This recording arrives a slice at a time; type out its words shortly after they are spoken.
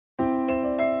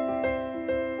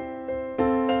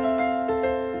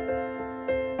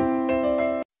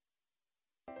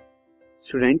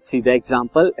Student see the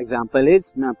example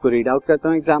is, मैं आपको read out करता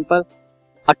हूँ एग्जाम्पल।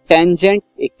 अ टेंजेंट,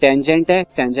 एक टेंजेंट है,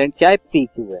 टेंजेंट क्या है, पी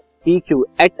क्यू है, P Q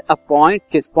at a point,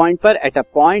 किस पॉइंट पर, एट अ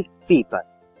पॉइंट पी पर,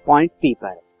 पॉइंट पी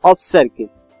पर ऑफ सर्किल,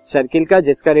 सर्किल का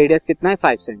जिसका रेडियस कितना है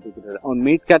 5 सेंटीमीटर, और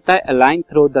मीट करता है a line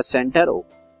through the centre O,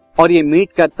 और ये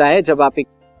मीट करता है जब आप एक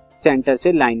सेंटर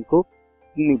से लाइन को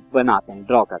बनाते हैं,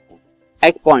 ड्रॉ करते हैं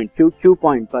at point Q, Q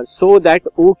point पर, so that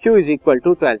O Q is equal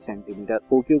to 12 centimetre,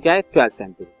 O Q क्या है 12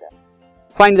 centimetre,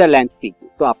 find the length P Q,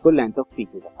 तो आपको लेंथ ऑफ पी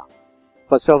क्यू बताना।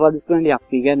 फर्स्ट ऑफ ऑल स्टूडेंट यहाँ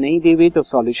फिगर नहीं दी हुई तो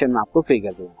सॉल्यूशन में आपको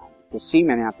फिगर देना है, तो सी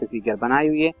मैंने आपको फिगर बनाई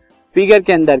हुई है। फिगर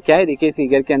के अंदर क्या है, देखिए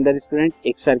फिगर के अंदर स्टूडेंट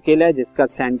एक सर्किल है जिसका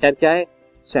सेंटर क्या है,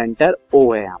 सेंटर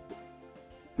ओ है यहाँ पे।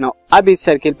 नाउ अब इस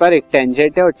सर्किल पर एक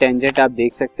टेंजेंट है, और टेंजेंट आप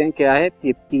देख सकते हैं क्या है,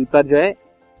 ये पी पर जो है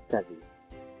कर रही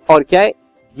है, और क्या है,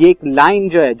 ये एक लाइन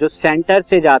जो है जो सेंटर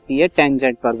से जाती है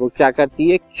टेंजेंट पर, वो क्या करती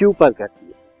है, क्यू पर करती है,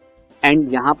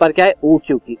 एंड यहाँ पर क्या है ओ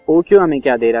क्यू की, ओ क्यू हमें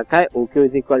क्या दे रखा है, O Q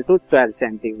is equal to 12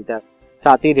 centimetre,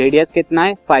 साथ ही रेडियस कितना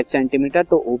है 5 सेंटीमीटर,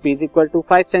 तो OP is equal to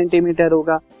 5 centimetre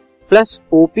होगा, प्लस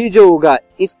ओपी जो होगा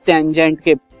इस टेंजेंट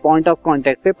के पॉइंट ऑफ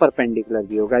कांटेक्ट पे परपेंडिकुलर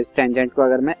भी होगा, इस टेंजेंट को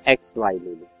अगर मैं एक्स वाई ले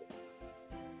लूं।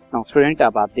 नाउ स्टूडेंट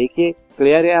अब आप देखिए,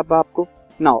 क्लियर है अब आपको।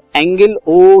 Now angle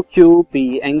O Q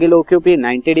P, angle O Q P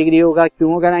 90 degree होगा,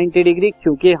 क्यों होगा 90 डिग्री,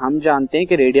 क्योंकि हम जानते हैं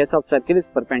कि radius of circle is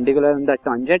perpendicular on the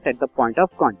tangent at the point of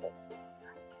contact,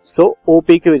 so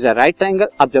OPQ is a right triangle.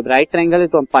 अब जब राइट ट्रायंगल है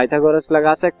तो हम पाइथागोरस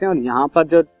लगा सकते हैं, और यहाँ पर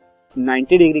जो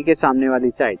 90 डिग्री के सामने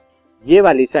वाली साइड, ये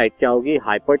वाली साइड क्या होगी,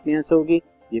 हाइपोटेन्यूस होगी,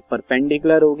 ये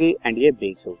परपेंडिकुलर होगी, एंड ये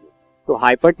बेस होगी, तो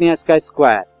हाइपोटेन्यूस का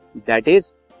स्क्वायर दैट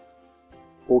इज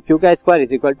OQ का square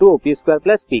is equal to OP square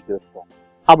plus PQ square.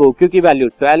 अब OQ की वैल्यू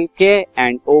 12 के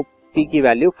एंड OP की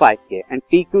वैल्यू 5 के, एंड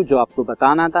PQ जो आपको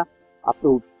बताना था,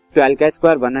 आपको 12 का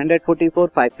स्क्वायर 144,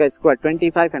 5 का स्क्वायर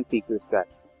 25 एंड PQ स्क्वायर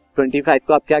 25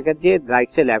 को आप क्या करिए, राइट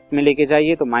से लेफ्ट में लेके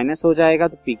जाइए तो माइनस हो जाएगा,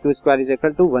 तो PQ square is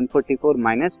equal to 144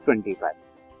 minus 25,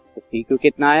 तो PQ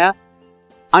कितना आया,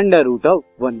 अंडर रूट ऑफ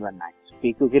 119,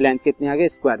 PQ की लेंथ कितनी आ गई,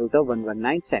 स्क्वायर रूट ऑफ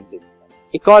 119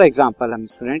 सेंटीमीटर। एक और एग्जांपल हम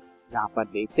स्टूडेंट यहाँ पर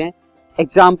देखते हैं,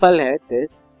 एग्जांपल है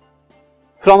this,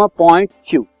 from a point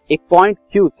Q, एक पॉइंट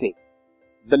Q से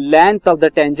the length of the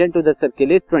tangent to the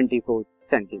circle is 24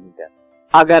 centimetre.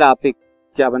 अगर आप एक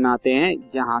क्या बनाते हैं,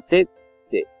 यहाँ से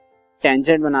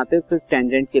टेंजेंट बनाते हैं तो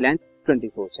टेंजेंट की length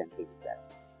 24 centimetre.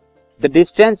 The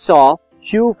distance of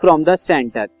Q from the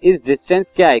centre, इस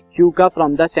डिस्टेंस क्या है, Q का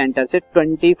फ्रॉम द सेंटर से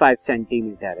 25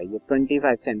 सेंटीमीटर है, ये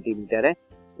 25 सेंटीमीटर है,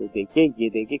 तो देखिए ये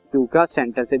देखिए Q का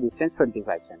सेंटर से distance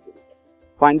 25 centimetre.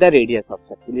 Find the radius of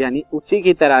circle, यानी उसी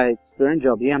की तरह स्टूडेंट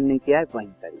जो अभी हमने किया है वही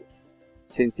करिए।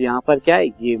 सिंस यहाँ पर क्या है,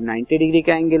 ये 90 डिग्री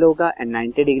का एंगल होगा एंड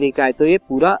 90 डिग्री का है, तो ये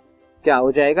पूरा क्या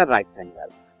हो जाएगा, राइट ट्रायंगल,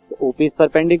 तो OP is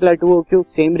perpendicular to OQ,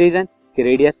 same reason कि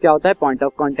रेडियस क्या होता है, पॉइंट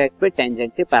ऑफ कांटेक्ट पे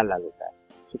टेंजेंट के पैरेलल होता है,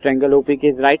 so triangle OPQ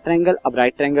is right triangle. अब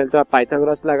राइट ट्रायंगल तो आप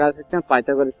पाइथागोरस लगा सकते हैं,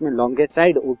 पाइथागोरस में लॉन्गेस्ट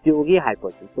साइड OQ होगी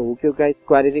हाइपोटेन्यूस, तो OQ का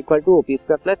square is equal to OP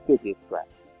square plus QP square.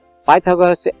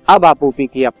 Pythagoras से अब आप OP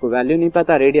की आपको वैल्यू नहीं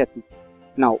पता, रेडियस,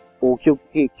 नाउ OQ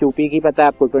की QP की पता है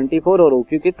आपको 24 और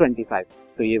OQ की 25,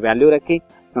 तो ये वैल्यू रखी,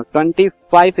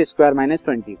 25 स्क्वायर माइनस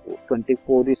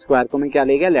 24 स्क्वायर को मैं क्या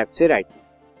ले गया लेफ्ट से राइट में,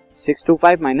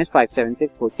 625 माइनस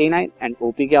 576 49, एंड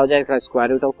OP क्या हो जाएगा,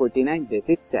 square root of 49 that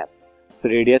is 7, so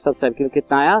radius of circle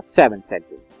कितना आया, 7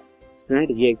 सेंटीमीटर।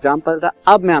 स्टूडेंट ये एग्जांपल था,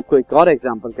 अब मैं आपको एक और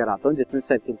एग्जांपल कराता हूं जिसमें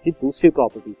सर्किल की दूसरी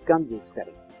प्रॉपर्टीज का हम यूज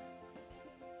करेंगे।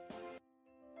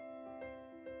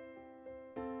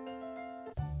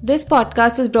 This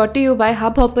podcast is brought to you by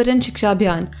hub hopper and Shiksha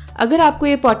Abhiyan. अगर आपको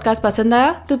ये पॉडकास्ट पसंद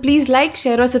आया तो प्लीज़ लाइक,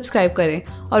 शेयर और सब्सक्राइब करें,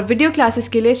 और वीडियो क्लासेस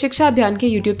के लिए शिक्षा अभियान के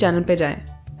YouTube चैनल पर जाएं।